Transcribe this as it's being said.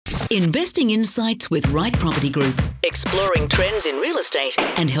Investing Insights with Right Property Group, exploring trends in real estate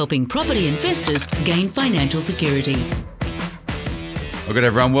and helping property investors gain financial security. Well, good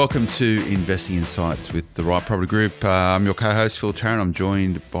everyone. Welcome to Investing Insights with the Right Property Group. I'm your co-host, Phil Tarrant. I'm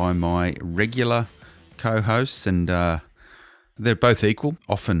joined by my regular co-hosts, and they're both equal.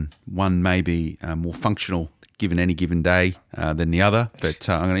 Often one may be more functional given any given day than the other, but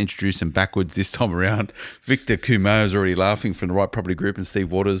I'm going to introduce them backwards this time around. Victor Kumo is already laughing from the Right Property Group, and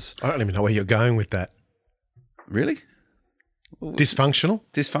Steve Waters. I don't even know where you're going with that. Really? Dysfunctional?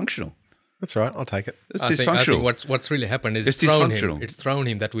 Dysfunctional. That's right. I'll take it. It's I dysfunctional. think what's really happened is It's thrown dysfunctional. him. It's thrown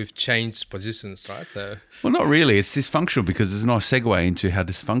him that we've changed positions, right? So Well, not really. It's dysfunctional because there's a nice segue into how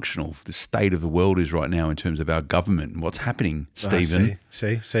dysfunctional the state of the world is right now in terms of our government and what's happening, Stephen.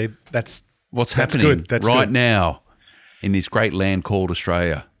 See, that's happening good. That's right good. now in this great land called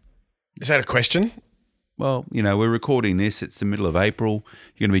Australia. Is that a question? Well, you know, we're recording this. It's the middle of April.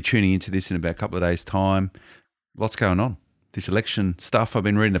 You're going to be tuning into this in about a couple of days' time. What's going on? This election stuff. I've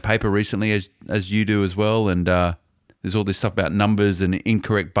been reading the paper recently, as you do as well, and there's all this stuff about numbers and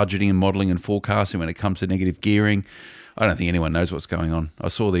incorrect budgeting and modelling and forecasting when it comes to negative gearing. I don't think anyone knows what's going on. I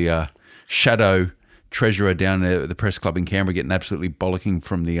saw the shadow treasurer down there at the press club in Canberra getting absolutely bollocking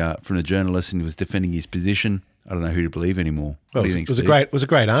from the journalist, and he was defending his position. I don't know who to believe anymore. Well, What do you think, it Steve? was a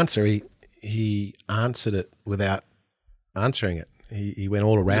great answer. He answered it without answering it. He went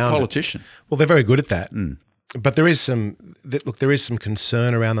all He's a around. politician. Well, they're very good at that. But there is some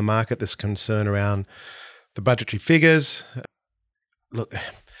concern around the market. There's concern around the budgetary figures. Look,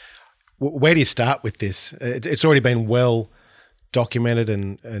 where do you start with this? It's already been well documented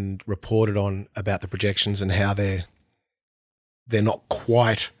and reported on about the projections and how they're not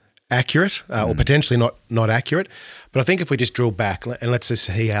quite accurate or potentially not accurate. But I think if we just drill back and let's just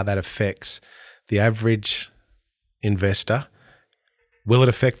see how that affects the average investor, will it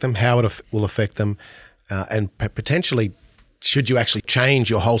affect them? How it will affect them? And potentially, should you actually change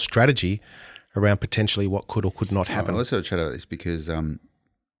your whole strategy around potentially what could or could not happen? Well, let's have a chat about this because I'm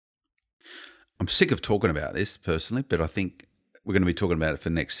sick of talking about this personally, but I think we're going to be talking about it for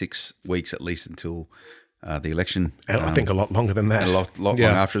the next 6 weeks at least until the election. And I think a lot longer than that. A lot longer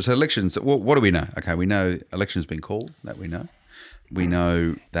after. So elections, what do we know? Okay, we know elections been called, that we know. We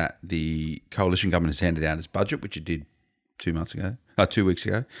know that the coalition government has handed out its budget, which it did 2 weeks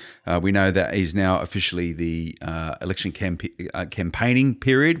ago. We know that is now officially the election campaigning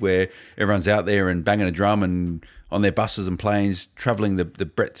period where everyone's out there and banging a drum and on their buses and planes, travelling the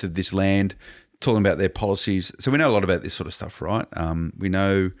breadth of this land, talking about their policies. So we know a lot about this sort of stuff, right? We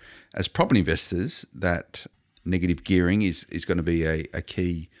know as property investors that negative gearing is going to be a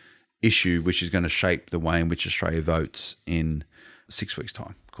key issue which is going to shape the way in which Australia votes in 6 weeks'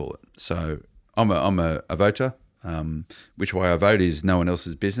 time, call it. So I'm a voter. Which way I vote is no one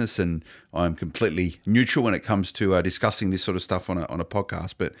else's business, and I'm completely neutral when it comes to discussing this sort of stuff on a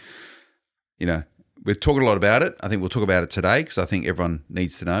podcast. But you know, we're talking a lot about it. I think we'll talk about it today because I think everyone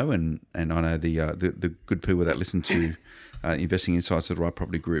needs to know, and I know the good people that listen to Investing Insights of the Right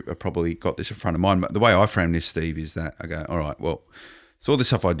Property Group have probably got this in front of mind. The way I frame this, Steve, is that I go, all right, well, it's all this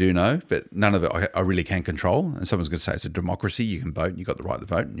stuff I do know, but none of it I really can control. And someone's going to say it's a democracy, you can vote, and you've got the right to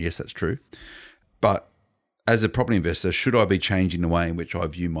vote, and yes, that's true. But as a property investor, should I be changing the way in which I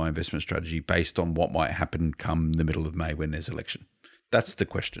view my investment strategy based on what might happen come the middle of May when there's election? That's the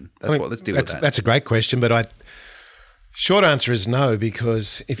question. Let's deal with that. That's a great question, but short answer is no,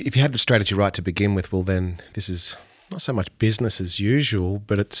 because if you had the strategy right to begin with, well, then this is not so much business as usual,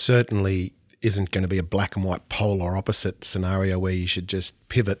 but it certainly isn't going to be a black and white polar opposite scenario where you should just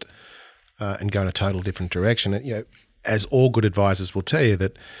pivot and go in a total different direction. You know, as all good advisors will tell you,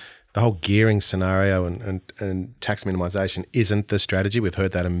 that the whole gearing scenario and tax minimisation isn't the strategy. We've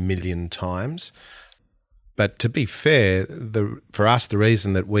heard that a million times. But to be fair, for us, the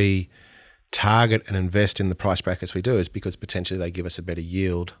reason that we target and invest in the price brackets we do is because potentially they give us a better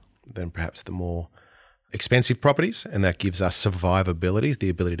yield than perhaps the more expensive properties, and that gives us survivability, the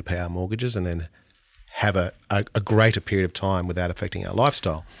ability to pay our mortgages and then have a greater period of time without affecting our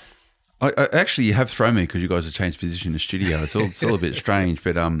lifestyle. I actually, you have thrown me because you guys have changed position in the studio. It's all a bit strange,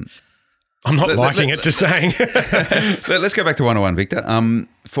 but I'm not liking it to saying. Let's go back to 101, Victor.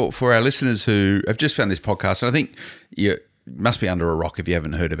 For our listeners who have just found this podcast, and I think you must be under a rock if you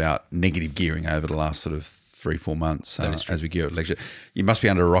haven't heard about negative gearing over the last sort of 3-4 months as we gear up lecture. You must be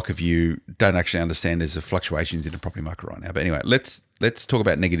under a rock if you don't actually understand there's fluctuations in the property market right now. But anyway, let's talk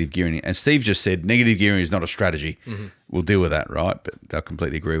about negative gearing. And Steve just said negative gearing is not a strategy. Mm-hmm. We'll deal with that, right? But I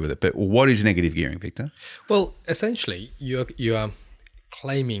completely agree with it. But what is negative gearing, Victor? Well, essentially, you are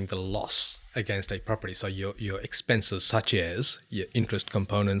claiming the loss against a property. So your expenses, such as your interest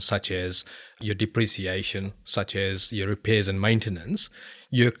components, such as your depreciation, such as your repairs and maintenance,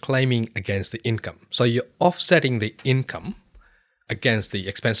 you're claiming against the income. So you're offsetting the income against the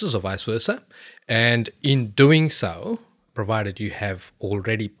expenses or vice versa. And in doing so, provided you have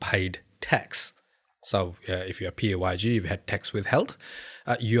already paid tax. So if you're a PAYG, you've had tax withheld,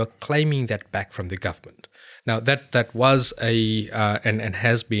 you are claiming that back from the government. Now that was and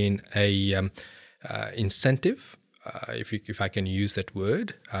has been a incentive, if I can use that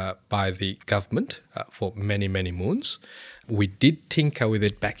word, by the government for many moons. We did tinker with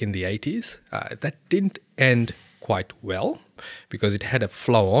it back in the 80s. That didn't end quite well because it had a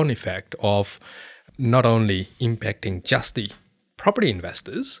flow-on effect of not only impacting just the property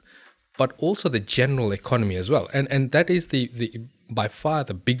investors, but also the general economy as well. And that is the by far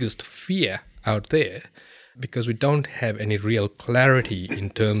the biggest fear out there, because we don't have any real clarity in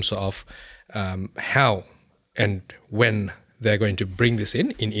terms of how and when they're going to bring this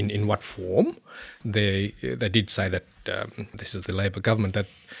in what form. They did say that this is the Labor Party,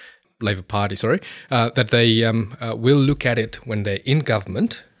 that they will look at it when they're in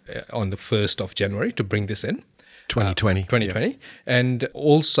government on the 1st of January to bring this in. 2020. Yeah. And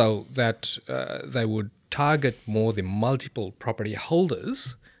also that they would target more the multiple property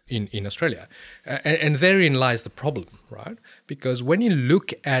holders in Australia. And therein lies the problem, right? Because when you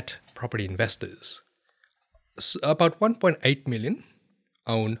look at property investors, about 1.8 million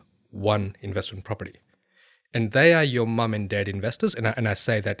own one investment property. And they are your mum and dad investors. And I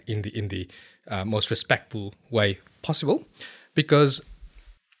say that in the most respectful way possible, because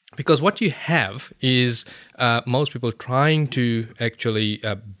what you have is most people trying to actually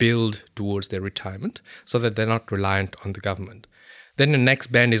build towards their retirement so that they're not reliant on the government. Then the next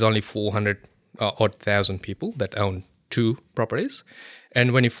band is only 400,000 people that own 2 properties.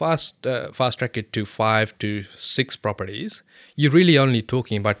 And when you fast track it to 5 to 6 properties, you're really only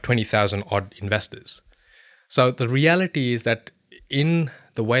talking about 20,000 odd investors. So the reality is that in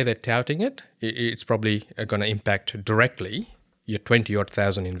the way they're touting it, it's probably going to impact directly your 20-odd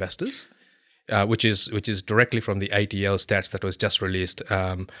thousand investors, which is directly from the ATL stats that was just released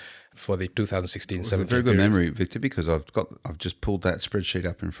for the 2016-17 Well, very good memory, Victor, because I've just pulled that spreadsheet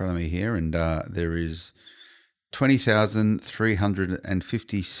up in front of me here, and there is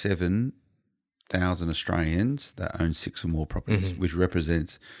 20,357,000 Australians that own 6 or more properties, which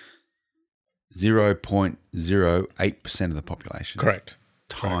represents 0.08% of the population. Correct.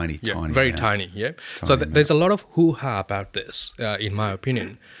 Tiny. Very tiny, yeah. So there's a lot of hoo-ha about this, in my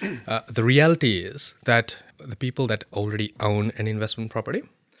opinion. The reality is that the people that already own an investment property,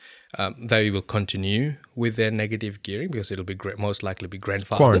 they will continue with their negative gearing because it'll be most likely be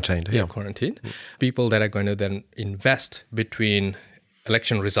grandfathered. Quarantined. People that are going to then invest between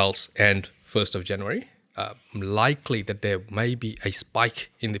election results and 1st of January, likely that there may be a spike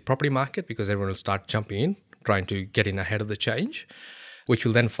in the property market because everyone will start jumping in, trying to get in ahead of the change, which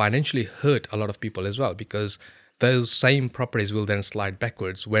will then financially hurt a lot of people as well, because those same properties will then slide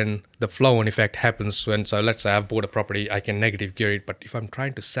backwards when the flow-on effect happens. So let's say I've bought a property, I can negative gear it, but if I'm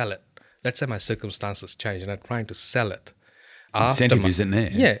trying to sell it, let's say my circumstances change and I'm trying to sell it. Incentive isn't there.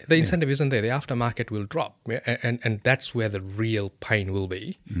 Yeah, the incentive isn't there. The aftermarket will drop. And that's where the real pain will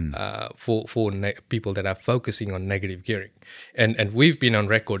be for people that are focusing on negative gearing. And we've been on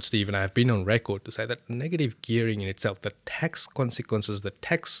record, Steve and I have been on record to say that negative gearing in itself, the tax consequences, the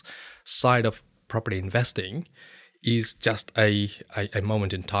tax side of property investing is just a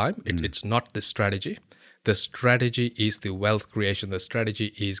moment in time. It's not the strategy. The strategy is the wealth creation. The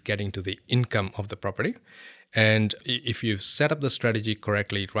strategy is getting to the income of the property. And if you've set up the strategy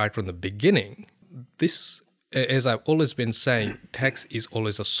correctly right from the beginning, this, as I've always been saying, tax is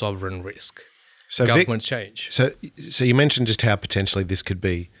always a sovereign risk. So government change. So you mentioned just how potentially this could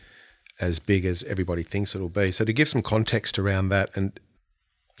be as big as everybody thinks it'll be. So to give some context around that, and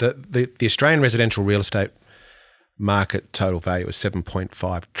the Australian residential real estate market total value is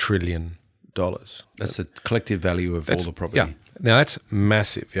 $7.5 trillion. That's the collective value of all the property. Yeah. Now that's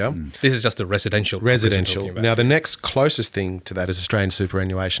massive, yeah? This is just the residential. Now the next closest thing to that is Australian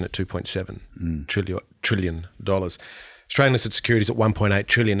superannuation at $2.7 trillion. Australian listed securities at $1.8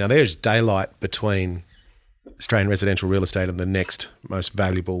 trillion. Now there's daylight between Australian residential real estate and the next most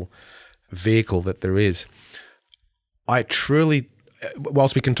valuable vehicle that there is. I truly,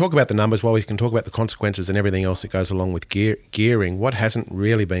 whilst we can talk about the numbers, while we can talk about the consequences and everything else that goes along with gearing, what hasn't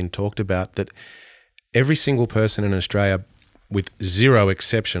really been talked about, that every single person in Australia, with zero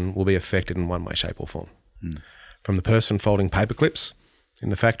exception, will be affected in one way, shape or form. From the person folding paper clips in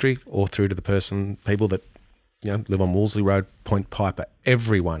the factory, or through to the people that live on Wolseley Road, Point Piper,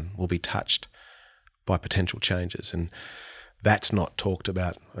 everyone will be touched by potential changes. And that's not talked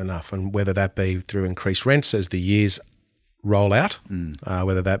about enough. And whether that be through increased rents as the years roll out,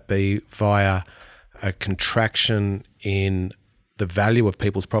 whether that be via a contraction in the value of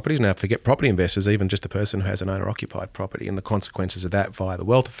people's properties. Now, forget property investors, even just the person who has an owner-occupied property, and the consequences of that via the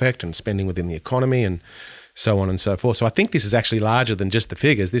wealth effect and spending within the economy and so on and so forth. So I think this is actually larger than just the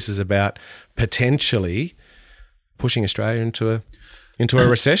figures. This is about potentially pushing Australia into a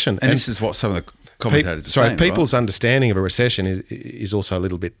recession. And this is what some of the commentators are saying, people's right? understanding of a recession is also a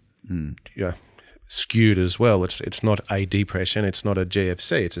little bit skewed as well. It's not a depression. It's not a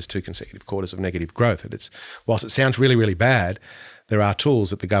GFC. It's just 2 consecutive quarters of negative growth. And whilst it sounds really, really bad, there are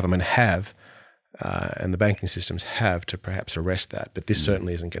tools that the government have and the banking systems have to perhaps arrest that. But this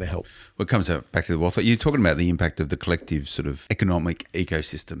certainly isn't going to help. Well, it comes back to the wealth. You're talking about the impact of the collective sort of economic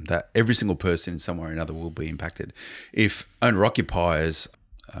ecosystem, that every single person in some way or another will be impacted. If owner-occupiers'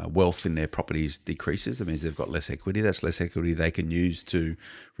 wealth in their properties decreases, that means they've got less equity. That's less equity they can use to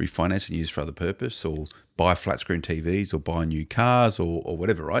refinance and use for other purpose, or buy flat screen TVs, or buy new cars, or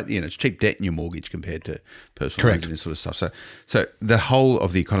whatever, right? It's cheap debt in your mortgage compared to personal loans and this sort of stuff. So the whole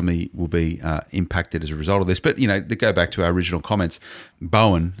of the economy will be impacted as a result of this. But, to go back to our original comments,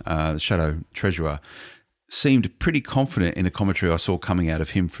 Bowen, the Shadow Treasurer, seemed pretty confident in a commentary I saw coming out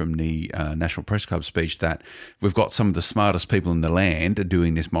of him from the National Press Club speech that we've got some of the smartest people in the land are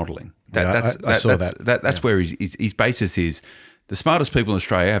doing this modelling. I saw that. That's where his basis is. The smartest people in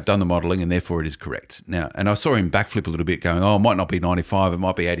Australia have done the modelling, and therefore it is correct. Now, and I saw him backflip a little bit, going, "Oh, it might not be 95, it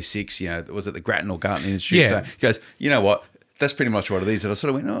might be 86." Was it the Grattan or Garton Institute? Yeah. So he goes, "You know what? That's pretty much what it is." And I sort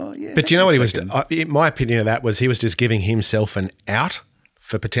of went, "Oh, yeah." But you know what he was? My opinion of that was he was just giving himself an out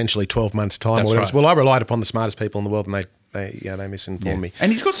for potentially 12 months' time. That's right. Well, I relied upon the smartest people in the world, and they misinformed me.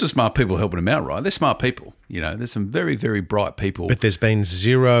 And he's got some smart people helping him out, right? They're smart people. There's some very, very bright people. But there's been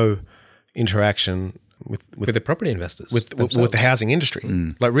zero interaction with the property investors, with the housing industry.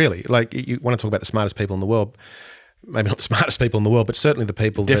 Like, really, you want to talk about the smartest people in the world. Maybe not the smartest people in the world, but certainly the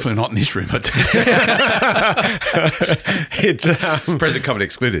people. Definitely not in this room. Present company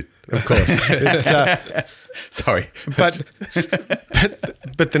excluded, of course. Sorry, but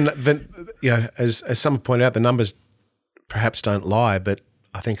then as some have pointed out, the numbers perhaps don't lie, but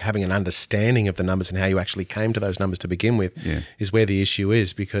I think having an understanding of the numbers and how you actually came to those numbers to begin with is where the issue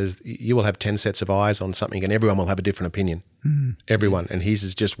is, because you will have 10 sets of eyes on something and everyone will have a different opinion. Everyone. And his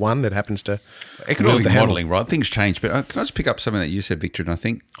is just one that happens to... Economic modelling, right? Things change. But can I just pick up something that you said, Victor? And I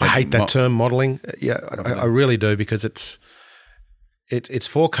think... I hate that term, modelling. I really do, because it's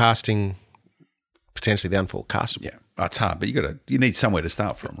forecasting potentially the unforecastable. Yeah, it's hard, but you need somewhere to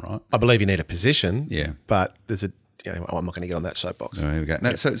start from, right? I believe you need a position. Yeah. But there's I'm not going to get on that soapbox. Oh, here we go.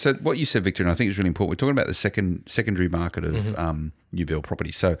 No, so what you said, Victor, and I think it's really important. We're talking about the secondary market of new build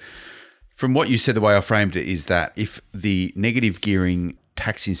property. So from what you said, the way I framed it is that if the negative gearing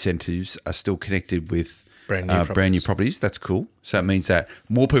tax incentives are still connected with brand new properties, that's cool. So it means that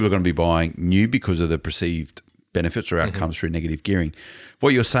more people are going to be buying new because of the perceived benefits or outcomes through negative gearing.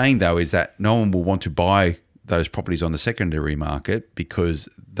 What you're saying, though, is that no one will want to buy those properties on the secondary market because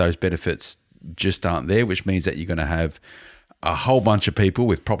those benefits just aren't there, which means that you're going to have a whole bunch of people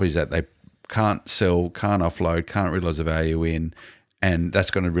with properties that they can't sell, can't offload, can't realise the value in, and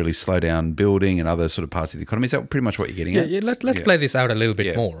that's going to really slow down building and other sort of parts of the economy. Is that pretty much what you're getting at? Yeah, let's play this out a little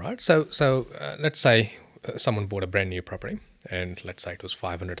bit more, right? So let's say someone bought a brand new property, and let's say it was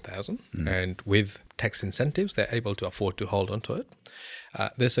 500,000, and with tax incentives, they're able to afford to hold on to it.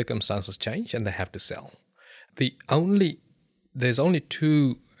 Their circumstances change, and they have to sell. There's only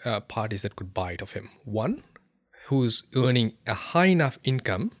two parties that could buy it of him. One, who's earning a high enough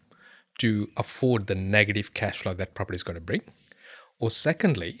income to afford the negative cash flow that property is going to bring. Or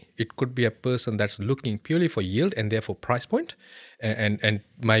secondly, it could be a person that's looking purely for yield and therefore price point, and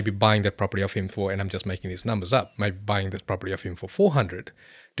maybe buying that property of him for, and I'm just making these numbers up, maybe buying that property of him for 400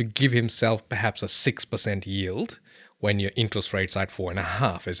 to give himself perhaps a 6% yield when your interest rates are at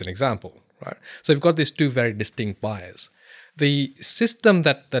 4.5, as an example, right? So you've got these two very distinct buyers. The system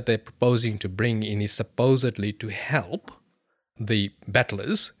that they're proposing to bring in is supposedly to help the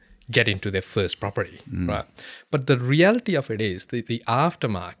battlers get into their first property, right? But the reality of it is the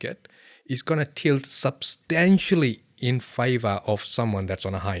aftermarket is going to tilt substantially in favor of someone that's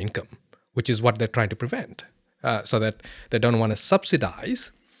on a high income, which is what they're trying to prevent, so that they don't want to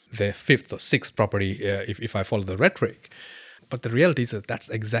subsidize their fifth or sixth property, if I follow the rhetoric. But the reality is that that's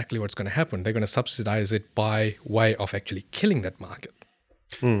exactly what's going to happen. They're going to subsidize it by way of actually killing that market.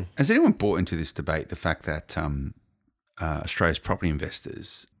 Has anyone bought into this debate the fact that Australia's property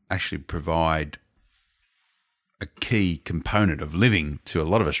investors actually provide a key component of living to a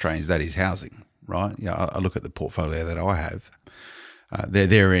lot of Australians, that is housing, right? I look at the portfolio that I have.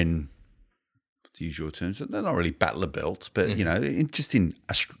 They're in, to use your terms, they're not really battler belts, but, just in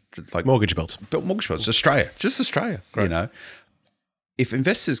like Mortgage belts. mortgage belts, Australia. Right. If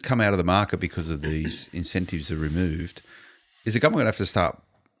investors come out of the market because of these incentives are removed, is the government going to have to start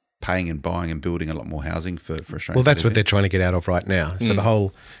paying and buying and building a lot more housing for Australians? Well, that's what they're trying to get out of right now. So the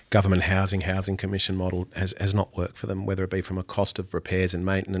whole government housing commission model has not worked for them, whether it be from a cost of repairs and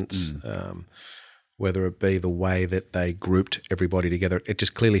maintenance, whether it be the way that they grouped everybody together. It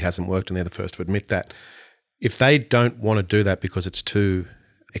just clearly hasn't worked, and they're the first to admit that. If they don't want to do that because it's too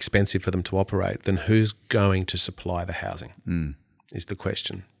expensive for them to operate, then who's going to supply the housing is the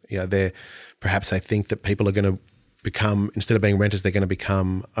question. Perhaps they think that people are going to become, instead of being renters, they're going to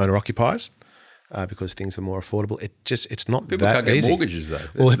become owner-occupiers because things are more affordable. It's not People that can't get easy. mortgages, though.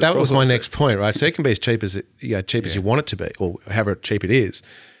 Well, that was my next point, right? So it can be as cheap as you want it to be, or however cheap it is.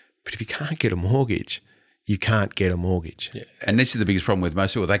 But if you can't get a mortgage, you can't get a mortgage. Yeah. And this is the biggest problem with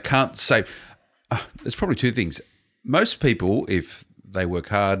most people. They can't save. There's probably two things. Most people, if they work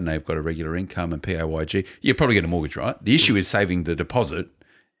hard and they've got a regular income and PAYG, you probably get a mortgage, right? The issue is saving the deposit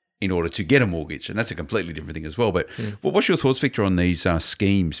in order to get a mortgage, and that's a completely different thing as well. But what's your thoughts, Victor, on these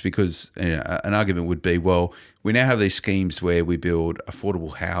schemes? Because an argument would be, well, we now have these schemes where we build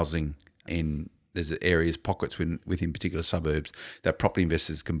affordable housing in there's areas, pockets within particular suburbs that property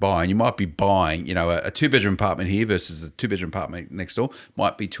investors can buy. And you might be buying, a two-bedroom apartment here versus a two-bedroom apartment next door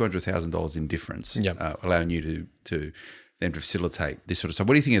might be $200,000 in difference, allowing you to them to facilitate this sort of stuff.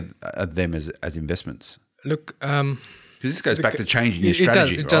 What do you think of them as investments? Look, because this goes back to changing your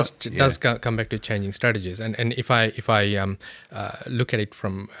strategy, it right? does come back to changing strategies. And if I look at it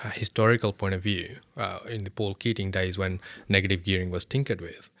from a historical point of view, in the Paul Keating days when negative gearing was tinkered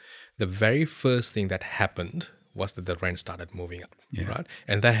with, the very first thing that happened was that the rent started moving up, right?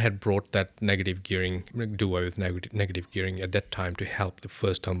 And that had brought that negative gearing, do away with negative gearing at that time to help the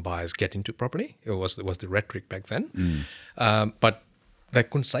first-time buyers get into property. It was the rhetoric back then. But they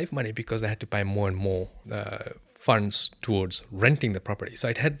couldn't save money because they had to pay more and more funds towards renting the property. So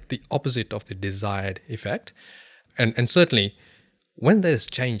it had the opposite of the desired effect. And certainly, when there's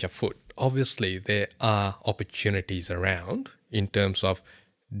change afoot, obviously there are opportunities around in terms of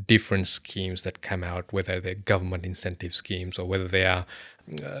different schemes that come out, whether they're government incentive schemes or whether they are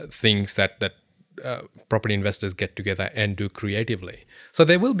things that property investors get together and do creatively. So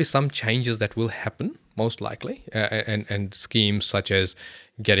there will be some changes that will happen, most likely, and schemes such as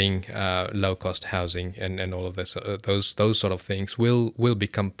getting low-cost housing and all of this, those sort of things will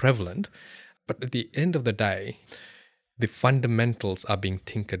become prevalent. But at the end of the day, the fundamentals are being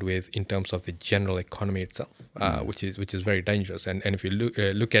tinkered with in terms of the general economy itself, which is very dangerous. And if you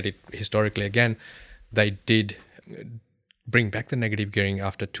look at it historically again, they did bring back the negative gearing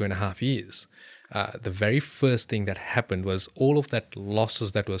after 2.5 years. The very first thing that happened was all of that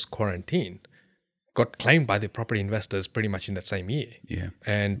losses that was quarantined got claimed by the property investors pretty much in that same year. Yeah.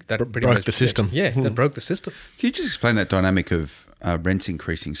 And that pretty broke much the system. that broke the system. Can you just explain that dynamic of rents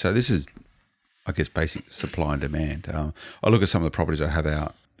increasing? So this is, I guess, basic supply and demand. I look at some of the properties I have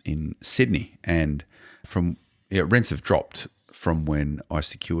out in Sydney, and rents have dropped from when I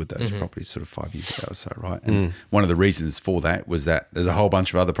secured those properties sort of 5 years ago or so, right? And one of the reasons for that was that there's a whole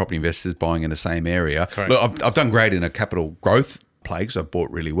bunch of other property investors buying in the same area. Correct. Look, I've done great in a capital growth play because I've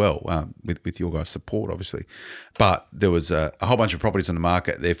bought really well with your guys' support, obviously. But there was a whole bunch of properties on the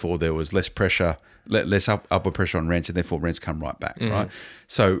market, therefore there was less pressure, less upward pressure on rents, and therefore rents come right back, right?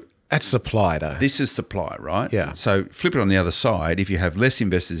 So That's supply, though. this is supply, right? Yeah. So flip it on the other side. If you have less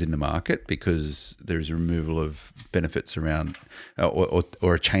investors in the market because there is a removal of benefits around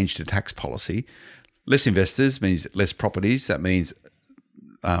or a change to tax policy, less investors means less properties. That means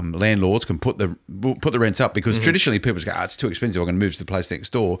landlords can put the rents up because traditionally people just go, it's too expensive, I'm going to move to the place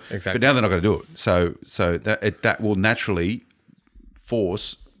next door. Exactly. But now they're not going to do it. So that will naturally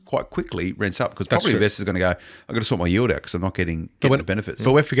force quite quickly rents up because property true. investors are going to go, I've got to sort my yield out because I'm not getting the benefits.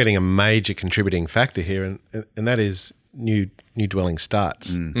 But we're forgetting a major contributing factor here, and that is new dwelling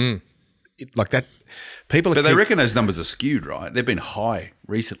starts. Like that, people. But they reckon those numbers are skewed, right? They've been high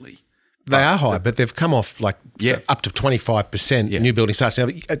recently. They are high, but they've come off up to 25% new building starts. Now,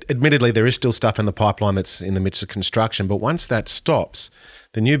 admittedly, there is still stuff in the pipeline that's in the midst of construction, but once that stops,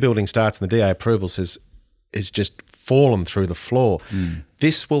 the new building starts and the DA approvals is just fallen through the floor.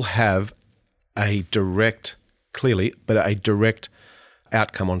 This will have a direct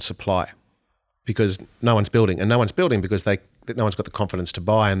outcome on supply because no one's building, and no one's building because no one's got the confidence to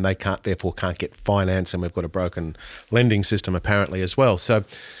buy, and they can't get finance, and we've got a broken lending system apparently as well. So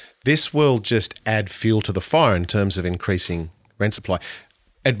This will just add fuel to the fire in terms of increasing rent supply.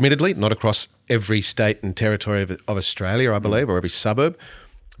 Admittedly, not across every state and territory of Australia, I believe, or every suburb.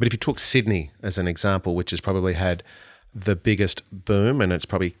 But if you took Sydney as an example, which has probably had the biggest boom, and it's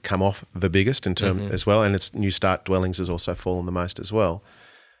probably come off the biggest in terms as well, and its new start dwellings has also fallen the most as well.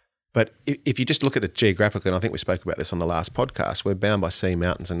 But if you just look at it geographically, and I think we spoke about this on the last podcast, we're bound by sea,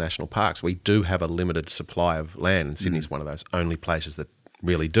 mountains and national parks. We do have a limited supply of land, and Sydney's one of those only places that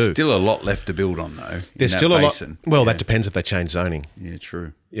really do. Still a lot left to build on, though. There's still a lot. Well, that depends if they change zoning. Yeah,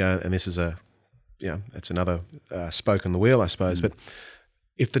 true. Yeah, and this is it's another spoke in the wheel, I suppose. But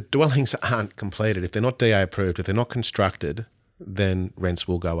if the dwellings aren't completed, if they're not DA approved, if they're not constructed, then rents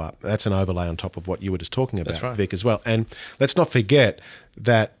will go up. That's an overlay on top of what you were just talking about, right, Vic, as well. And let's not forget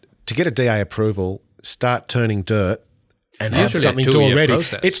that to get a DA approval, start turning dirt and have something door ready.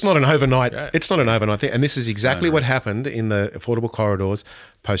 It's not an overnight. Yeah. It's not an overnight thing. And this is exactly what happened in the affordable corridors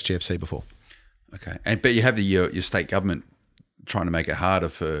post GFC before. Okay, but you have your state government trying to make it harder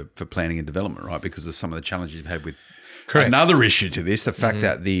for planning and development, right? Because of some of the challenges you've had with. Correct. Another issue to this, the fact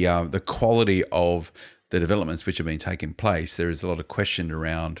that the quality of the developments which have been taking place, there is a lot of question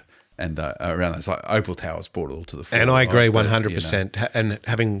around. And around it's like Opal Towers brought it all to the fore. And I agree 100%.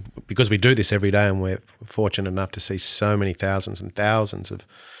 And because we do this every day, and we're fortunate enough to see so many thousands and thousands of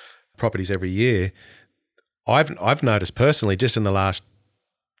properties every year, I've noticed personally, just in the last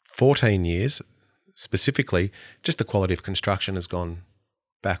 14 years specifically, just the quality of construction has gone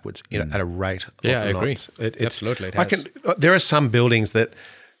backwards at a rate. Yeah, I agree. Absolutely, it has. There are some buildings that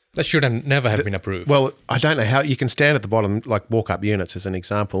should never have been approved. Well, I don't know how you can stand at the bottom, like walk-up units as an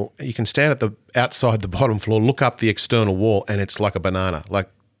example. You can stand at the outside the bottom floor, look up the external wall, and it's like a banana. Like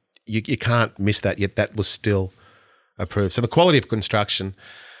you can't miss that. Yet that was still approved. So the quality of construction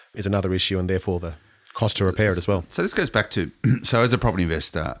is another issue, and therefore the cost to repair it as well. So this goes back to so as a property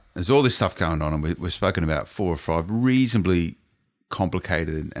investor, there's all this stuff going on, and we've spoken about 4 or 5 reasonably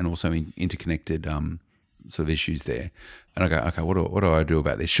complicated and also interconnected sort of issues there. And I go, okay, what do I do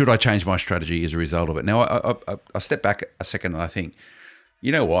about this? Should I change my strategy as a result of it? Now, I step back a second and I think,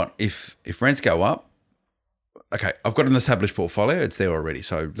 you know what? If rents go up, okay, I've got an established portfolio. It's there already.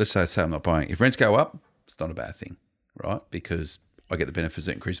 So let's say I'm not buying. If rents go up, it's not a bad thing, right? Because I get the benefits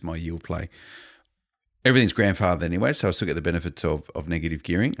that increase my yield play. Everything's grandfathered anyway, so I still get the benefits of negative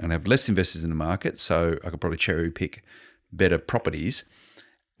gearing and I have less investors in the market, so I could probably cherry pick better properties.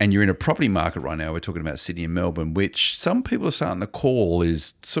 And you're in a property market right now, we're talking about Sydney and Melbourne, which some people are starting to call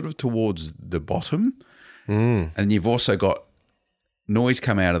is sort of towards the bottom. And you've also got noise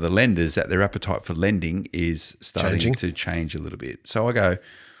come out of the lenders that their appetite for lending is starting to change a little bit. So I go,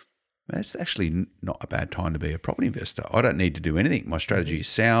 that's actually not a bad time to be a property investor. I don't need to do anything. My strategy is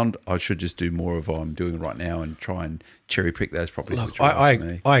sound. I should just do more of what I'm doing right now and try and cherry pick those properties. Look, I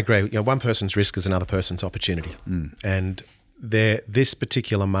agree. One person's risk is another person's opportunity. And this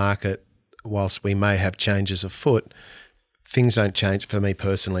particular market, whilst we may have changes afoot, things don't change for me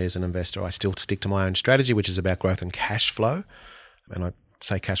personally as an investor. I still stick to my own strategy, which is about growth and cash flow. And I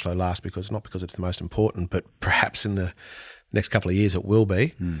say cash flow last not because it's the most important, but perhaps in the next couple of years it will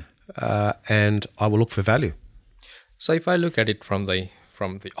be. And I will look for value. So if I look at it from the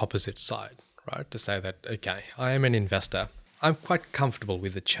opposite side, right, to say that, okay, I am an investor. I'm quite comfortable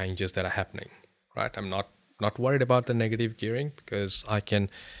with the changes that are happening, right? I'm not worried about the negative gearing because I can,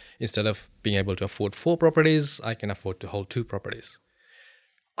 instead of being able to afford 4 properties, I can afford to hold 2 properties.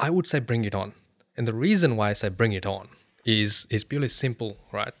 I would say bring it on. And the reason why I say bring it on is purely simple,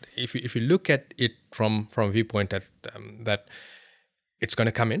 right? If you look at it from a viewpoint that it's going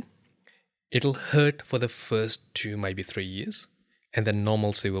to come in, it'll hurt for the first 2, maybe 3 years, and then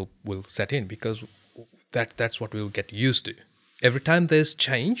normalcy will set in because that's what we'll get used to. Every time there's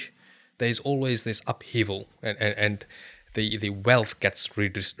change, there's always this upheaval and the wealth gets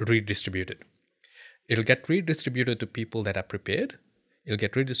redistributed. It'll get redistributed to people that are prepared. It'll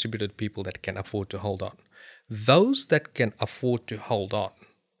get redistributed to people that can afford to hold on. Those that can afford to hold on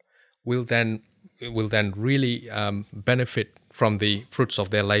will then really benefit from the fruits of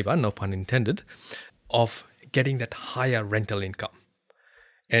their labor, no pun intended, of getting that higher rental income.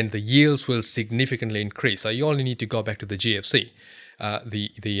 And the yields will significantly increase. So you only need to go back to the GFC.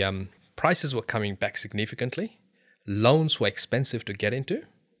 The prices were coming back significantly. Loans were expensive to get into.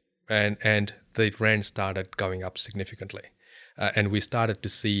 And the rent started going up significantly. And we started to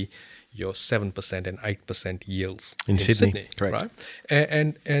see your 7% and 8% yields in Sydney. Correct.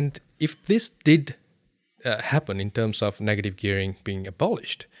 Right? And if this did happen in terms of negative gearing being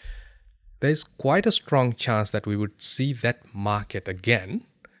abolished, there's quite a strong chance that we would see that market again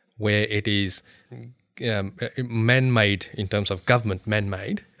where it is man-made in terms of government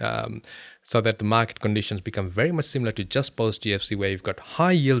man-made, so that the market conditions become very much similar to just post-GFC, where you've got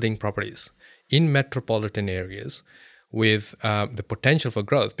high-yielding properties in metropolitan areas with the potential for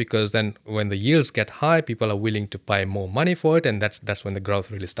growth, because then when the yields get high, people are willing to pay more money for it, and that's when the growth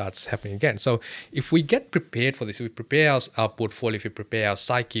really starts happening again. So if we get prepared for this, if we prepare our portfolio, if we prepare our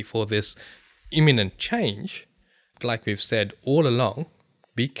psyche for this imminent change, like we've said all along,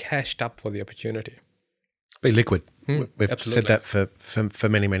 be cashed up for the opportunity. Be liquid. We've absolutely. said that for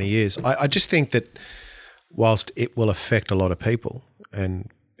many, many years. I just think that whilst it will affect a lot of people, and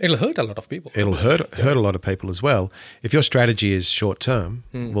it'll hurt a lot of people. It'll hurt a lot of people as well. If your strategy is short term,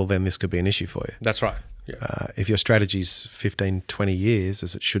 well, then this could be an issue for you. That's right. Yeah. If your strategy's 15, 20 years,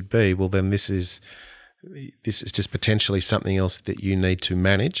 as it should be, well, then this is just potentially something else that you need to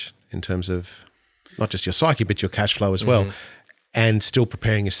manage in terms of not just your psyche, but your cash flow as well, and still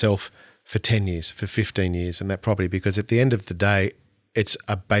preparing yourself for 10 years, for 15 years and that property, because at the end of the day, it's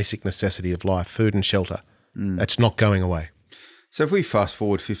a basic necessity of life, food and shelter. That's not going away. So if we fast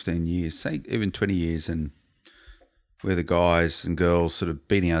forward 15 years, say even 20 years, and we're the guys and girls sort of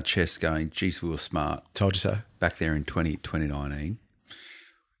beating our chests going, geez, we were smart. Told you so. Back there in 2019.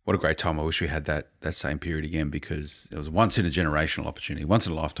 What a great time. I wish we had that same period again, because it was a once in a generational opportunity, once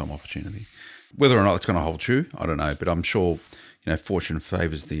in a lifetime opportunity. Whether or not it's going to hold true, I don't know, but I'm sure, fortune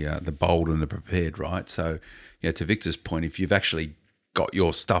favours the bold and the prepared, right? So, to Victor's point, if you've actually got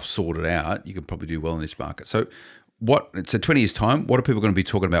your stuff sorted out, you can probably do well in this market. So 20 years' time, what are people going to be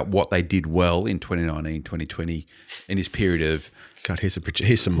talking about what they did well in 2019, 2020 in this period of... God,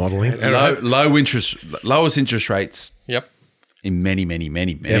 here's some modelling. Lowest interest rates Yep. in many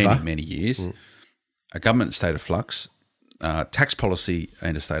years, a government state of flux, tax policy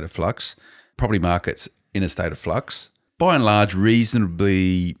in a state of flux, property markets in a state of flux, by and large,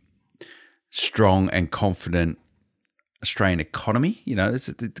 reasonably strong and confident Australian economy.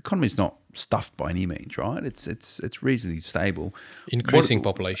 The economy is not stuffed by any means, right? It's reasonably stable. Increasing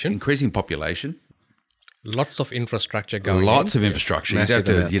population. Lots of infrastructure going. Lots of infrastructure. You don't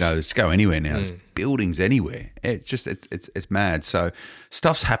have to, just go anywhere now. There's buildings anywhere. It's just it's mad. So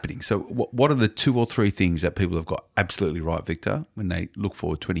stuff's happening. So what are the 2 or 3 things that people have got absolutely right, Victor, when they look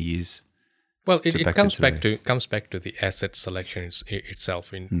forward 20 years? Well, it comes back to the asset selection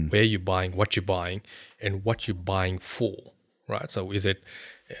itself, in where you're buying, what you're buying, and what you're buying for, right? So is it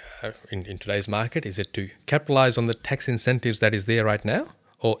in today's market? Is it to capitalize on the tax incentives that is there right now,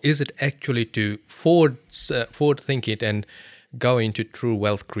 or is it actually to forward think it and go into true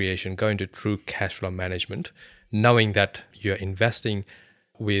wealth creation, go into true cash flow management, knowing that you're investing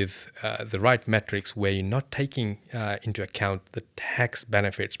with the right metrics, where you're not taking into account the tax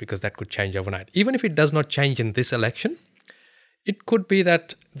benefits, because that could change overnight. Even if it does not change in this election, it could be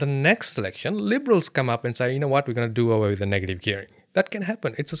that the next election, Liberals come up and say, you know what, we're going to do away with the negative gearing. That can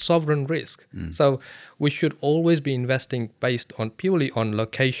happen. It's a sovereign risk. So we should always be investing based on purely on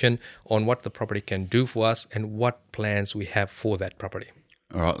location, on what the property can do for us, and what plans we have for that property.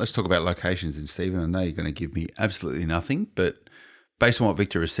 All right, let's talk about locations then, Stephen. I know you're going to give me absolutely nothing, but based on what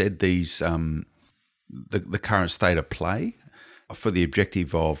Victor has said, these the current state of play for the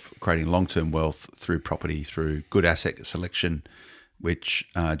objective of creating long-term wealth through property, through good asset selection, which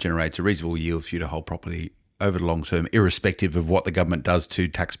generates a reasonable yield for you to hold property over the long term, irrespective of what the government does to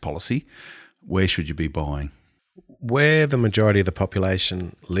tax policy, where should you be buying? Where the majority of the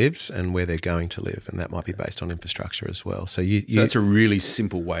population lives and where they're going to live, and that might be based on infrastructure as well. So that's a really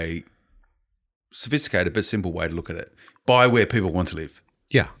simple way, sophisticated but simple way to look at it. Buy where people want to live.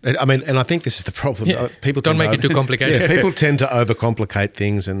 Yeah, I mean, and I think this is the problem. Yeah. People don't make it too complicated. Yeah, people tend to overcomplicate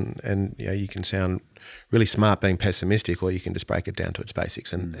things, and you can sound really smart being pessimistic, or you can just break it down to its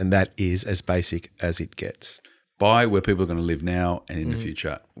basics, and that is as basic as it gets. Buy where people are going to live now and in the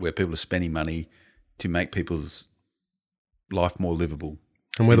future, where people are spending money to make people's life more livable,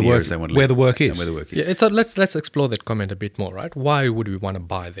 and where the work is. And where the work is. Yeah, so let's explore that comment a bit more, right? Why would we want to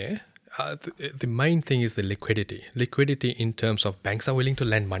buy there? The main thing is the liquidity. Liquidity in terms of banks are willing to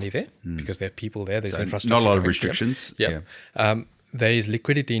lend money there because there are people there. There's infrastructure. Not a lot of restrictions. Yeah. There is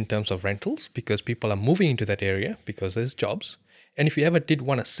liquidity in terms of rentals because people are moving into that area because there's jobs. And if you ever did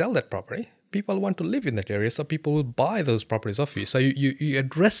want to sell that property, people want to live in that area, so people will buy those properties off you. So you're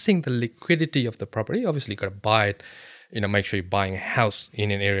addressing the liquidity of the property. Obviously, you've got to buy it. Make sure you're buying a house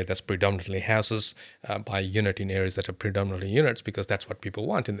in an area that's predominantly houses, buy a unit in areas that are predominantly units, because that's what people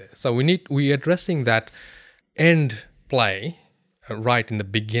want in there. So we're addressing that end play right in the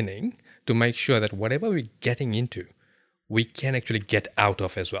beginning to make sure that whatever we're getting into, we can actually get out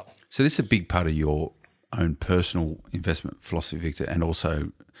of as well. So this is a big part of your own personal investment philosophy, Victor, and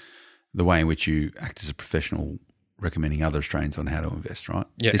also the way in which you act as a professional recommending other Australians on how to invest, right?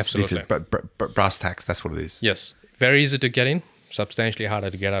 Yeah, absolutely. This is brass tacks, that's what it is. Yes. Very easy to get in, substantially harder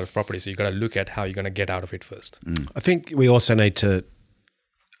to get out of property. So you got to look at how you're going to get out of it first. I think we also need to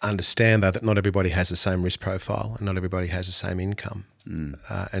understand, though, that not everybody has the same risk profile and not everybody has the same income.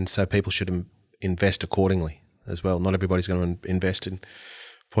 And so people should invest accordingly as well. Not everybody's going to invest in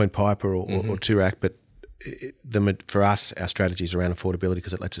Point Piper or Toorak, but for us, our strategy is around affordability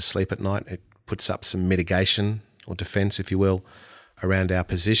because it lets us sleep at night. It puts up some mitigation or defence, if you will, around our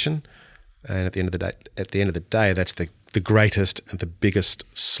position. And at the end of the day, that's the greatest and the biggest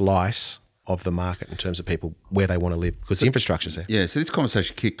slice of the market in terms of people where they want to live because the infrastructure's there. Yeah, so this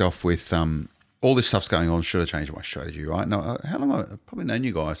conversation kicked off with all this stuff's going on. Should I change my strategy, right? No, how long? I've probably known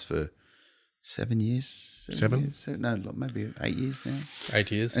you guys for 7 years. No, maybe 8 years now.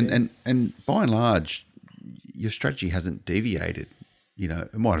 8 years. And by and large, your strategy hasn't deviated. You know,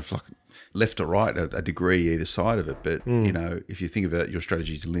 it might have left or right a degree either side of it, but you know, if you think about your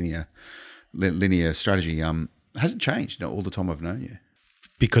strategy as a linear strategy, hasn't changed all the time I've known you.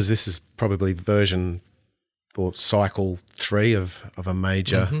 Because this is probably version or cycle 3 of a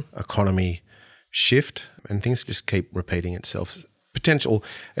major economy shift, and things just keep repeating itself.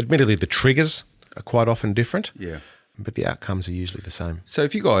 Admittedly, the triggers are quite often different. Yeah. But the outcomes are usually the same. So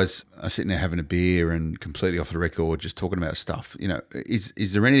if you guys are sitting there having a beer and completely off the record, just talking about stuff, you know,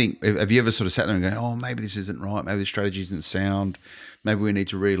 is there anything, have you ever sort of sat there and going, oh, maybe this isn't right, maybe the strategy isn't sound, maybe we need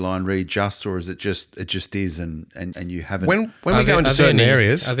to realign, readjust, or is it just is and you haven't? When we go into certain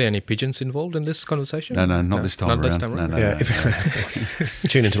areas. Are there any pigeons involved in this conversation? No, not this time around. No.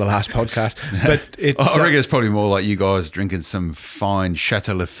 Tune into the last podcast. But I reckon it's probably more like you guys drinking some fine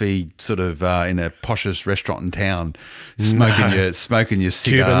Chateau Lafite sort of in a poshest restaurant in town, smoking your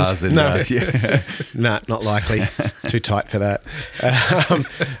cigars. Cubans. No, not likely. Too tight for that.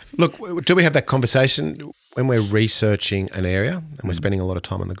 Look, do we have that conversation when we're researching an area and we're spending a lot of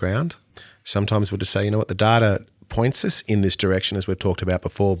time on the ground? Sometimes we'll just say, you know what, the data points us in this direction, as we've talked about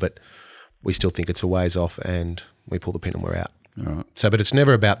before, but we still think it's a ways off, and we pull the pin and we're out. All right. So, but it's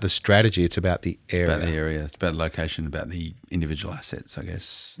never about the strategy; it's about the area. About the area, it's about the location, about the individual assets, I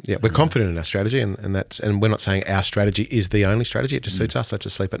guess. Yeah, we're confident in our strategy, and we're not saying our strategy is the only strategy. It just suits us. Lets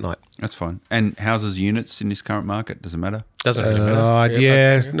us sleep at night. That's fine. And houses, units in this current market, does it matter? Doesn't really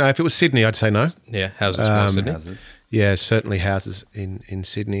matter. No. If it was Sydney, I'd say no. Yeah, houses. Sydney. Houses. Yeah, certainly houses in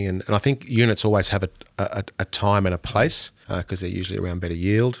Sydney, and I think units always have a time and a place because they're usually around better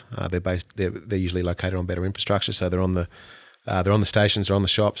yield. They're usually located on better infrastructure, so they're on the stations, they're on the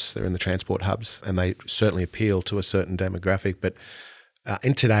shops, they're in the transport hubs, and they certainly appeal to a certain demographic. But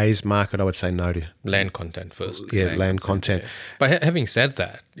in today's market, I would say no to land content first. Yeah, land content. Yeah. But having said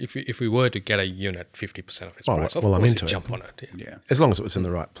that, if we were to get a unit 50% of its price, of course I'm into you jump on it. Yeah. As long as it was in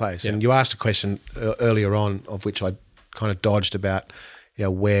the right place. Yeah. And you asked a question earlier on, of which I kind of dodged about,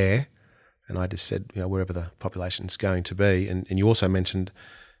 where, and I just said, wherever the population's going to be. And you also mentioned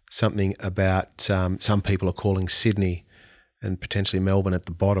something about some people are calling Sydney and potentially Melbourne at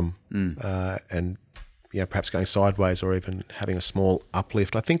the bottom, and perhaps going sideways or even having a small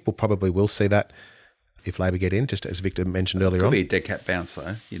uplift. I think we'll see that if Labor get in, just as Victor mentioned earlier on. Could be a dead cat bounce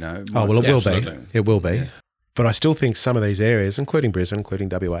though, Oh, well, it will be. It will be. Yeah. But I still think some of these areas, including Brisbane, including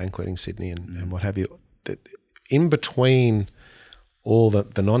WA, including Sydney and what have you, that in between all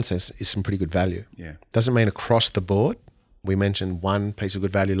the nonsense is some pretty good value. Yeah. Doesn't mean across the board. We mentioned one piece of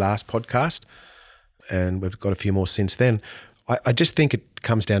good value last podcast, and we've got a few more since then. I just think it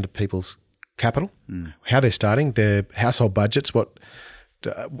comes down to people's capital, how they're starting, their household budgets, what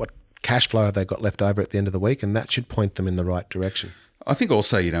cash flow have they got left over at the end of the week, and that should point them in the right direction. I think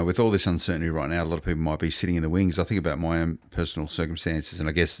also, with all this uncertainty right now, a lot of people might be sitting in the wings. I think about my own personal circumstances, and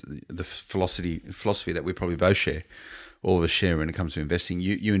I guess the philosophy that we probably both share, all of us share when it comes to investing.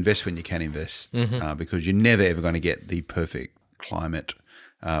 You invest when you can invest, because you're never ever going to get the perfect climate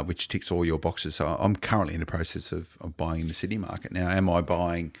which ticks all your boxes. So I'm currently in the process of buying in the Sydney market now. Am I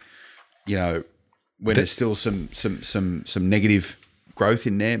buying, when there's still some negative growth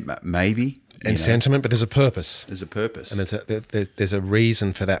in there? Maybe. And sentiment, but there's a purpose. There's a purpose. And there's a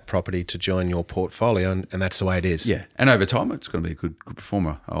reason for that property to join your portfolio, and that's the way it is. Yeah. And over time, it's going to be a good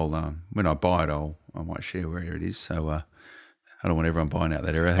performer. When I buy it, I might share where it is. So I don't want everyone buying out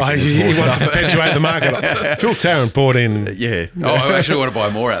that area. He wants to perpetuate the market. Phil Tarrant bought in. Yeah. I actually want to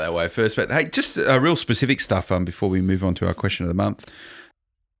buy more out that way first. But hey, just real specific stuff before we move on to our question of the month.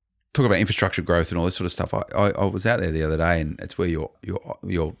 Talk about infrastructure growth and all this sort of stuff. I was out there the other day, and it's where you're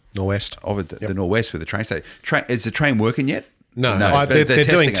Norwest. The Norwest with the train station. Is the train working yet? No. They're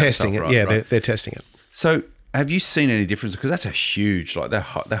doing testing it. Yeah, they're testing it. So have you seen any difference? Because that's a huge, that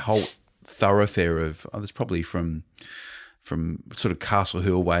whole thoroughfare of there's probably from sort of Castle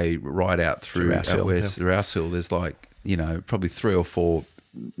Hill way right out through Rouse out Hill, west, Rouse Hill. There's like, you know, probably 3 or 4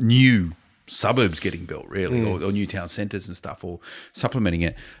 new suburbs getting built, really, or new town centres and stuff, or supplementing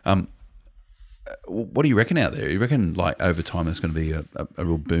it. What do you reckon out there? You reckon like over time it's going to be a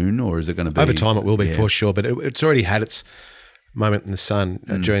real boon, or is it going to be over time? It will be for sure, but it's already had its moment in the sun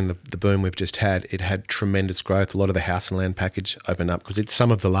during the boom we've just had. It had tremendous growth. A lot of the house and land package opened up because it's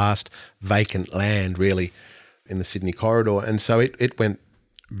some of the last vacant land really in the Sydney corridor, and so it went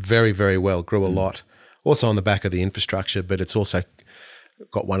very, very well. Grew a lot, also on the back of the infrastructure, but it's also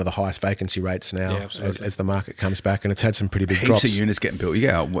got one of the highest vacancy rates now as the market comes back, and it's had some pretty big drops. Heaps of units getting built.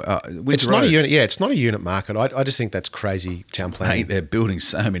 It's not a unit. Yeah, it's not a unit market. I just think that's crazy town planning. Mate, they're building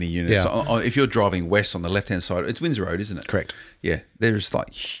so many units. Yeah. If you're driving west on the left-hand side, it's Windsor Road, isn't it? Correct. Yeah, there's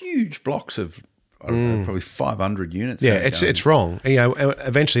like huge blocks of I don't know, probably 500 units. Yeah, it's wrong. You know,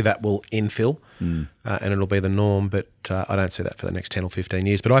 eventually that will infill, and it'll be the norm. But I don't see that for the next 10 or 15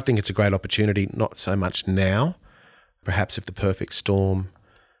 years. But I think it's a great opportunity. Not so much now. Perhaps if the perfect storm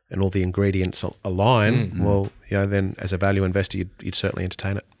and all the ingredients align, well, you know, then as a value investor, you'd certainly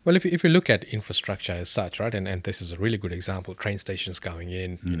entertain it. Well, if you look at infrastructure as such, right, and this is a really good example, train stations going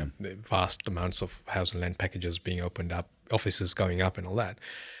in, you know, the vast amounts of house and land packages being opened up, offices going up and all that.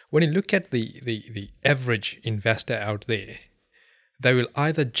 When you look at the average investor out there, they will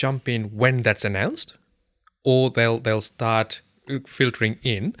either jump in when that's announced, or they'll start filtering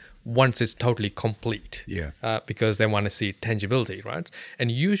in once it's totally complete. Because they want to see tangibility, right? And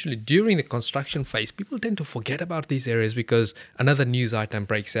usually during the construction phase, people tend to forget about these areas because another news item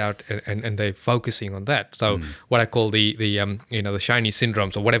breaks out and they're focusing on that. So what I call the shiny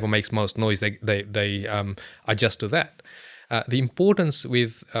syndromes, or whatever makes most noise, they adjust to that. The importance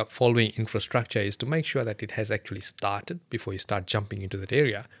with following infrastructure is to make sure that it has actually started before you start jumping into that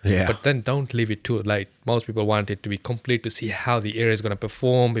area. Yeah. But then don't leave it too late. Most people want it to be complete to see how the area is going to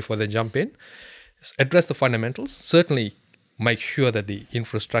perform before they jump in. Address the fundamentals. Certainly make sure that the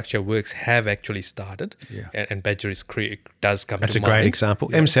infrastructure works have actually started. And Badgerys Creek does come That's to a mind. great example.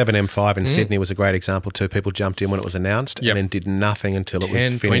 M7, M5 in Sydney was a great example too. People jumped in when it was announced and then did nothing until it was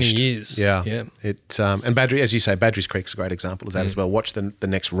 10, finished. 20 years. Yeah. It, and Badgery, as you say, Badgerys Creek's a great example of that as well. Watch the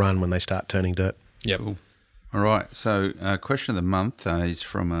next run when they start turning dirt. Yep. Cool. All right. So, question of the month is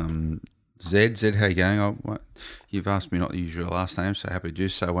from Zed. Zed, how you going? You've asked me not to use your last name, so happy to do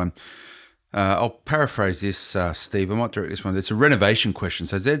so. I'll paraphrase this, Steve. I might direct this one. It's a renovation question.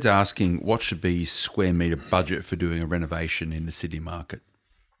 So Zed's asking, what should be square metre budget for doing a renovation in the Sydney market?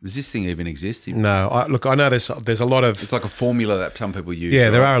 Does this thing even exist? No. I know there's a lot of... It's like a formula that some people use. Yeah,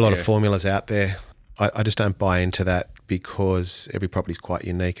 there are a lot of formulas out there. I just don't buy into that because every property is quite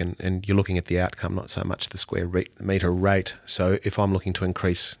unique and you're looking at the outcome, not so much the square metre rate. So if I'm looking to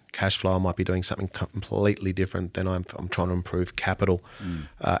increase cash flow, I might be doing something completely different than I'm trying to improve capital.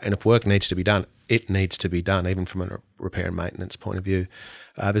 And if work needs to be done, it needs to be done, even from a repair and maintenance point of view.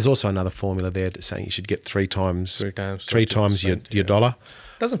 There's also another formula there saying you should get three times your dollar.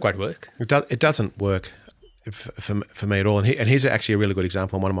 Doesn't quite work. It doesn't work for me at all. And here's actually a really good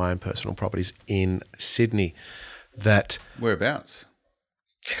example on one of my own personal properties in Sydney. Whereabouts?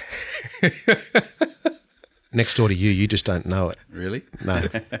 Next door to you, you just don't know it. Really? No.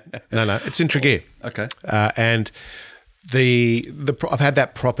 It's in Tregear. Okay. And I've had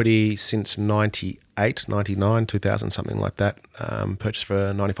that property since 98, 99, 2000, something like that. Purchased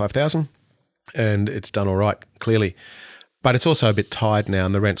for $95,000, and it's done all right, clearly. But it's also a bit tied now,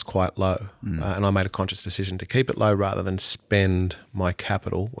 and the rent's quite low. And I made a conscious decision to keep it low rather than spend my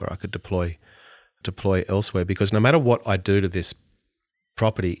capital where I could deploy elsewhere. Because no matter what I do to this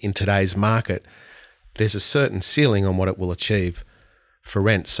property in today's market, there's a certain ceiling on what it will achieve for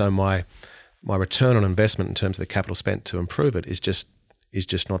rent. So my return on investment in terms of the capital spent to improve it is just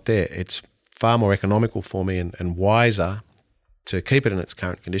not there. It's far more economical for me and wiser to keep it in its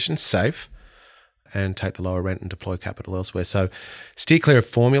current condition, safe, and take the lower rent and deploy capital elsewhere. So steer clear of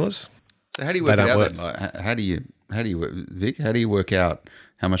formulas. So how do you work it out then? Like, how do you Vic? How do you work out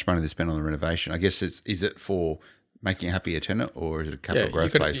how much money to spend on the renovation? I guess is it for making a happier tenant, or is it a capital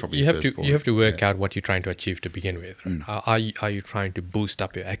growth base? Probably you have to work out what you're trying to achieve to begin with. Right? Are you trying to boost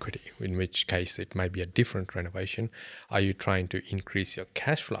up your equity? In which case, it might be a different renovation. Are you trying to increase your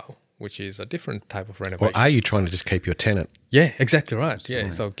cash flow, which is a different type of renovation? Or are you trying to just keep your tenant? Yeah, exactly right.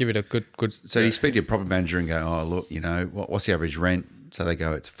 Yeah, so give it a good. So do you speak to your property manager and go, oh look, you know, what's the average rent? So they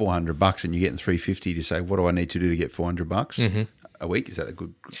go, it's $400, and you're getting $350 to say, what do I need to do to get $400 a week? Is that a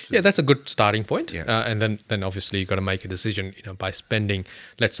good? Yeah, that's a good starting point. Yeah. And then obviously you've got to make a decision. You know, by spending,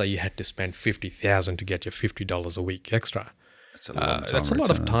 let's say you had to spend $50,000 to get your $50 a week extra. That's a long time. That's a lot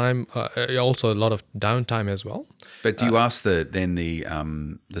of return. time. Also, a lot of downtime as well. But do you ask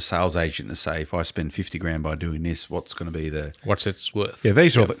the sales agent to say, if I spend 50 grand by doing this, what's going to be the? What's it's worth? Yeah,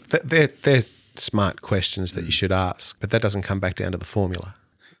 these are all they're smart questions that you should ask, but that doesn't come back down to the formula.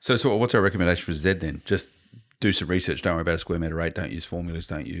 So what's our recommendation for Zed then? Just do some research. Don't worry about a square metre rate. Don't use formulas.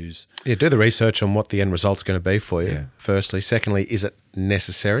 Don't use. Yeah, do the research on what the end result's going to be for you. Yeah. Firstly, secondly, is it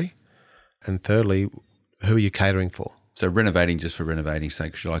necessary? And thirdly, who are you catering for? So renovating just for renovating's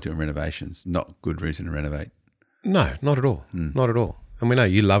sake, because you like doing renovations, not good reason to renovate. No, not at all. Not at all. And we know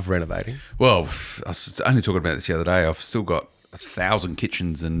you love renovating. Well, I was only talking about this the other day. I've still got 1,000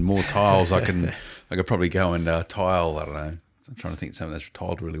 kitchens and more tiles. I could probably go and tile. I don't know. I'm trying to think of something that's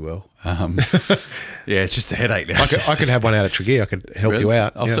tiled really well. Yeah, it's just a headache now. I could have one out of Tregear. I could help you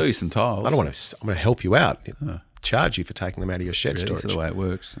out. I'll sell you some tiles. I don't want to. I'm going to help you out. Charge you for taking them out of your shed That's storage. the way it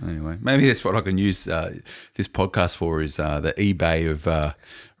works. Anyway, maybe that's what I can use this podcast for is the eBay of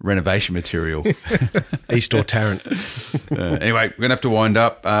renovation material. East or Tarrant. Anyway, we're going to have to wind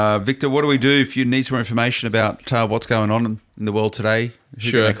up. Victor, what do we do if you need some more information about what's going on in the world today?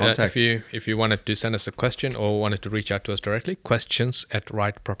 Who can they contact? If you wanted to send us a question or wanted to reach out to us directly,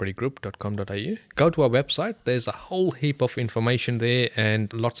 questions@rightpropertygroup.com.au. Go to our website. There's a whole heap of information there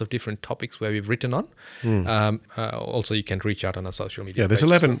and lots of different topics where we've written on. Also, you can reach out on our social media. Yeah, there's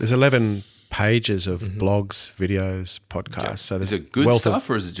pages. 11 pages of blogs, videos, podcasts. So Is there's it good wealth stuff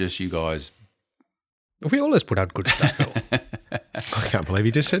or is it just you guys? We always put out good stuff, Phil. I can't believe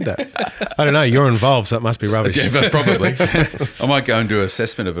you just said that. I don't know. You're involved, so it must be rubbish. Yeah, but probably. I might go and do an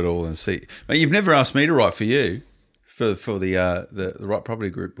assessment of it all and see. Mate, you've never asked me to write for you for the Right Property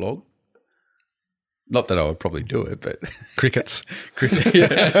Group blog. Not that I would probably do it, but Crickets.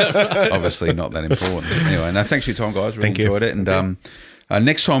 obviously not that important. Anyway, no, thanks for your time, guys. Really Thank you. enjoyed it. And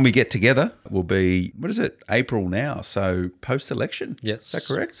next time we get together will be, what is it, April now, so post-election. Yes. Is that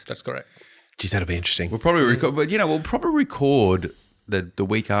correct? That's correct. Geez, that'll be interesting. We'll probably record, but we'll probably record the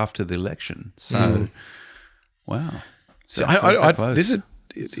week after the election. So, wow. So close. this is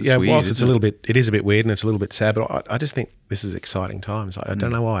weird, whilst it's isn't it is a bit weird and it's a little bit sad, but I just think this is exciting times. I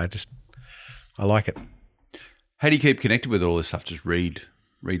don't know why. I like it. How do you keep connected with all this stuff? Just read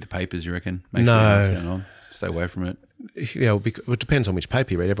the papers, you reckon? Make No. sure you know what's going on. Stay away from it. Yeah, it depends on which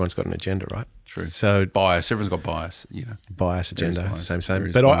paper you read. Everyone's got an agenda, right? True. So Bias. Everyone's got bias, bias, agenda, bias. same. There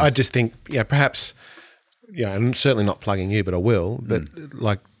is But I bias. just think, perhaps, I'm certainly not plugging you, but I will. But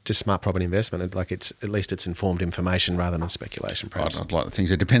like just smart property investment, like it's informed information rather than speculation. Perhaps. I'd like to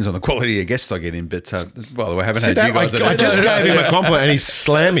think it depends on the quality of guests I get in. But by the way, I haven't had See you that? guys. I just gave him a compliment and he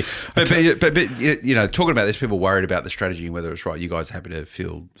slammed me. But talking about this, people worried about the strategy and whether it's right. You guys are happy to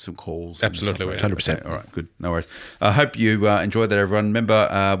field some calls. Absolutely, and stuff like that. 100%. Okay, all right, good. No worries. I hope you enjoyed that, everyone. Remember,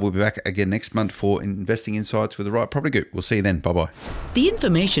 we'll be back again next month for Investing Insights with the Right Property Group. We'll see you then. Bye-bye. The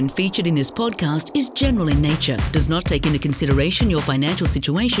information featured in this podcast is general in nature, does not take into consideration your financial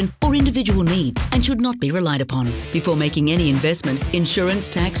situation or individual needs, and should not be relied upon. Before making any investment, insurance,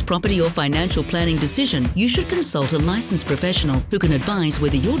 tax, property, or financial planning decision, you should consult a licensed professional who can advise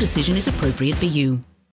whether your decision is appropriate for you.